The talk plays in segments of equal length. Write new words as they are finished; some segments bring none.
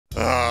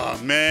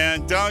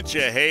man, don't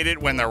you hate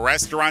it when the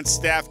restaurant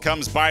staff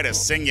comes by to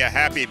sing you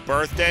happy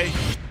birthday?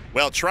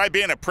 Well, try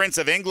being a Prince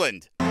of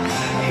England.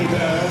 Happy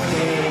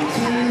birthday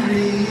to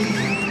me.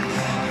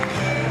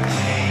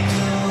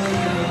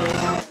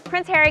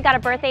 Prince Harry got a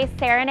birthday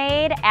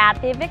serenade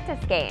at the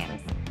Invictus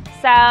games.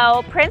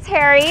 So Prince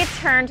Harry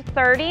turned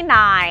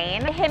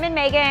 39. Him and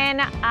Meghan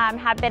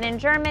have been in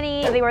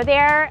Germany. They were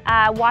there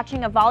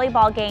watching a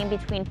volleyball game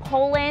between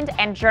Poland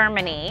and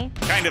Germany.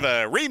 Kind of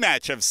a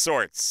rematch of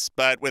sorts,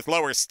 but with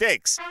lower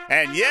stakes.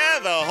 And yeah,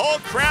 the whole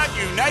crowd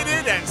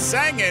united and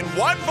sang in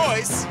one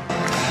voice.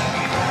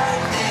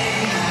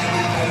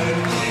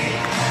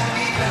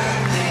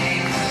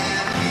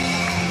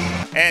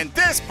 And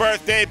this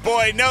birthday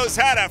boy knows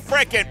how to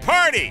frickin'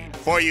 party.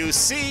 For you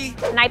see,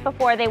 The night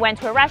before they went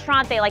to a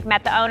restaurant, they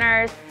met the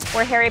owners,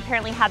 where Harry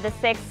apparently had the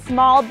 6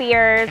 small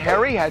beers.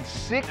 Harry had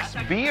 6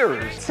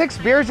 beers. 6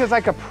 beers is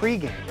like a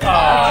pregame.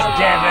 Oh,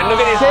 damn it. Look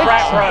at his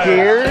 6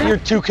 beers? You're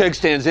 2 keg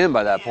stands in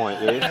by that point,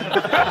 dude.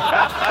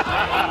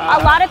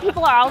 A lot of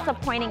people are also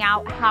pointing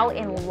out how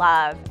in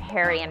love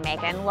Harry and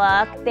Meghan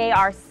look. They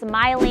are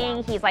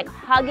smiling, he's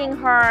hugging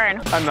her.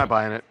 And I'm not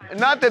buying it.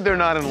 Not that they're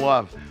not in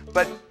love,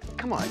 but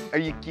come on,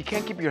 you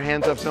can't keep your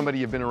hands off somebody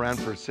you've been around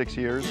for 6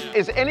 years?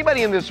 Is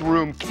anybody in this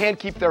room can't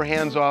keep their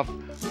hands off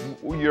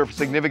your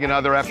significant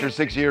other after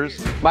 6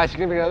 years? My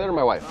significant other or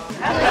my wife?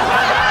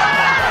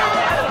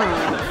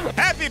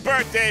 happy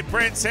birthday,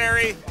 Prince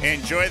Harry.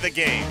 Enjoy the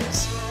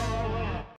games.